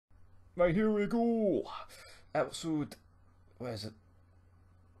Right, here we go. Episode, what is it?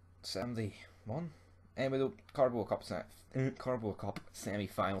 71? Anyway, the Carbo Cup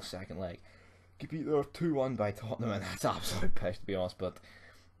semi-final second leg. Could beat there 2-1 by Tottenham, and that's absolute piss to be honest, but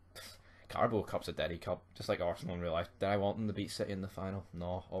Carbo Cup's a Derry Cup, just like Arsenal in real life. Did I want them to beat City in the final?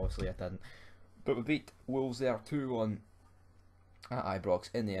 No, obviously I didn't. But we beat Wolves there 2-1 at Ibrox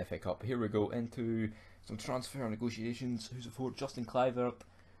in the FA Cup. Here we go into some transfer negotiations. Who's it for? Justin Kluivert.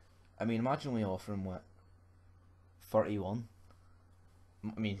 I mean, imagine we offer him, what, 31?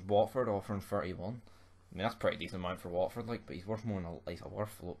 I mean, Watford offering 31. I mean, that's a pretty decent amount for Watford, like, but he's worth more than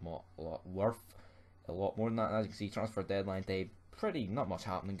worth a lot more than that. And as you can see, transfer deadline day, not much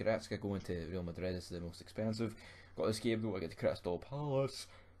happening. Goretzka going to Real Madrid is the most expensive. Got this game though, I get to Crystal Palace,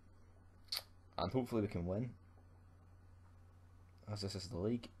 and hopefully we can win. As this is the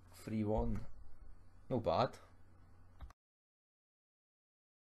league, 3-1, no bad.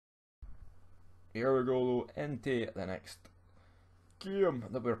 Here we go though, into the next game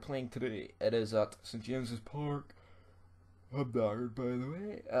that we're playing today. It is at St James's Park. I'm daggered, by the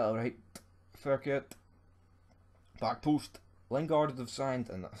way. Alright, fair kit. Back post. Lingard have signed,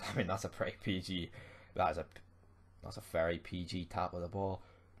 and I mean that's a pretty PG. That's a very PG tap of the ball.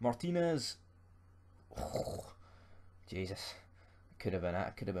 Martinez. Oh, Jesus, could have been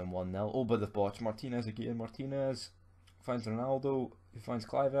it. Could have been 1-0. Oh, but the botch. Martinez again. Martinez finds Ronaldo. Who finds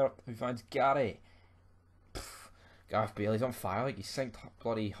Kluivert? Who finds Gary? Gareth Bale, he's on fire, like he synced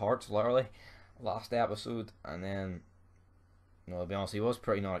bloody hearts literally last episode, and then, you know, to be honest, he was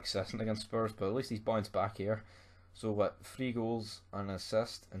pretty non-existent against Spurs, but at least he's bounced back here. So what, 3 goals and an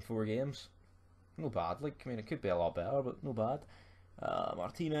assist in 4 games? No bad, like, I mean, it could be a lot better, but no bad.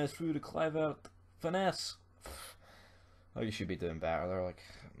 Martinez through to Kluivert, finesse. Oh, you should be doing better there, like,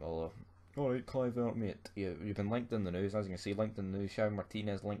 well, alright, Kluivert, mate, you've been linked in the news, as you can see, linked in the news. Xavi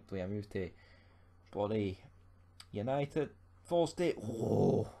Martinez linked with a move to bloody United. False state.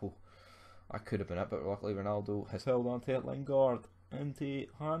 Oh, that could have been it, but luckily Ronaldo has held on to it. Lingard into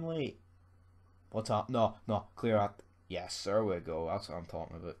Hanley. What's up? No, clear that. Yes, there we go. That's what I'm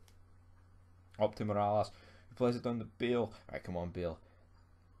talking about. Up to Morales, who plays it down to Bale. Alright, come on, Bale.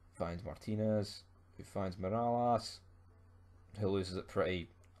 Finds Martinez, who finds Morales, who loses it pretty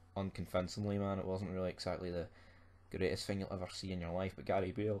unconvincingly, man. It wasn't really exactly the greatest thing you'll ever see in your life, but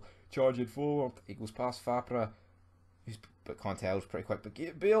Gary Bale charging forward. He goes past Fabra, but Contel's pretty quick.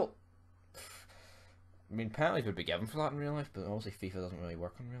 But Bale, I mean, penalties would be given for that in real life, but obviously FIFA doesn't really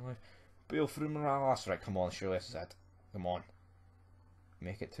work in real life. Bale through Morales. Right, come on, surely this is it. Come on.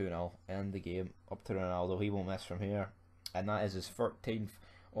 Make it 2-0. End the game. Up to Ronaldo. He won't miss from here. And that is his 13th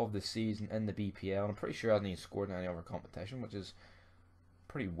of the season in the BPL. I'm pretty sure he hasn't even scored in any other competition, which is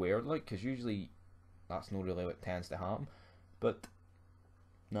pretty weird, like, because usually that's not really what tends to happen. But,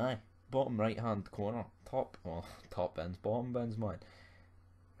 nah. Bottom right hand corner. Top bins. Bottom bins, man.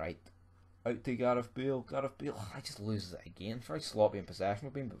 Right. Out to Gareth Bale. Gareth Bale, I just loses it again. Very sloppy in possession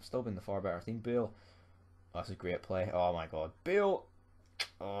with him, but still been the far better team. Bale. Oh, that's a great play. Oh my god. Bale.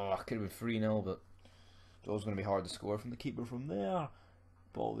 Oh, could have been 3-0, but it's always going to be hard to score from the keeper from there.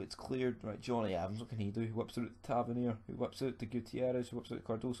 Ball gets cleared. Right, Johnny Evans, what can he do? He whips it out to Tavernier. He whips it out to Gutierrez. He whips it out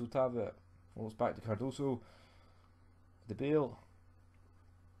to Cardoso. Tavernier. Rolls back to Cardoso. The Bale.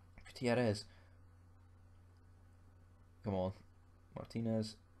 Gutierrez. Come on.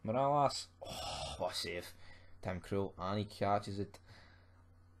 Martinez. Morales. Oh, what a save. Tim Krul. And he catches it.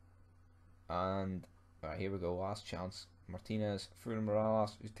 And, right, here we go. Last chance. Martinez. Through to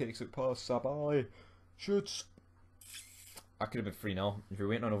Morales. He takes it past Sabali. Shoots. That could have been 3-0. If you're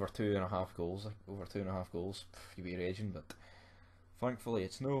waiting on over 2.5 goals, you'd be raging, but thankfully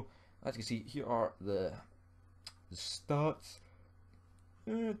it's no. As you can see, here are the stats.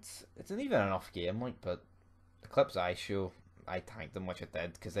 It's an even enough game, like, but the clips I show, I tanked them, which I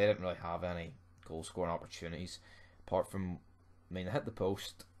did, because they didn't really have any goal scoring opportunities, apart from, I mean, they hit the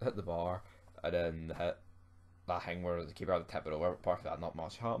post, hit the bar, and then they hit that thing where the keeper had to tip it over. Apart from that, not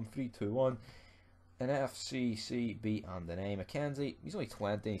much happened. 3-2-1. An FCCB and an A. McKenzie, he's only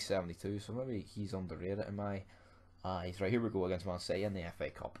 20, he's 72, so maybe he's underrated in my eyes. Right, here we go against Man City in the FA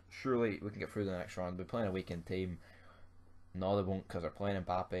Cup. Surely we can get through the next round. We're playing a weekend team. No, they won't, because they're playing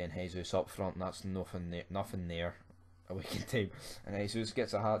Mbappe and Jesus up front, and that's nothing near a weekend team. And Jesus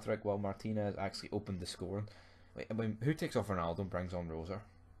gets a hat-trick while Martinez actually opened the scoring. Wait, I mean, who takes off Ronaldo and brings on Rosa?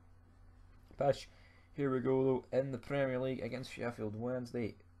 Pish. Here we go, though, in the Premier League against Sheffield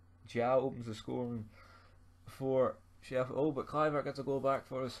Wednesday. Jao opens the scoring for Sheffield. Oh, but Kluivert gets a goal back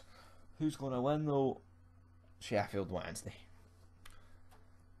for us. Who's going to win, though? Sheffield Wednesday.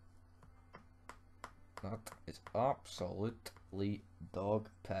 That is absolutely dog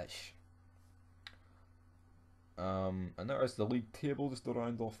pish. And there is the league table just to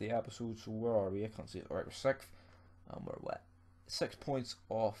round off the episode. So where are we? I can't see it. Alright, we're 6th. We're what? 6 points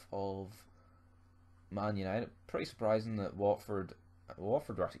off of Man United. Pretty surprising that Watford were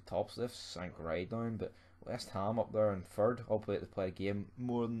actually tops. They've sank right down, but West Ham up there in 3rd. Hopefully they play a game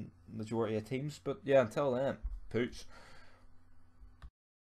more than the majority of teams. But yeah, until then, peace.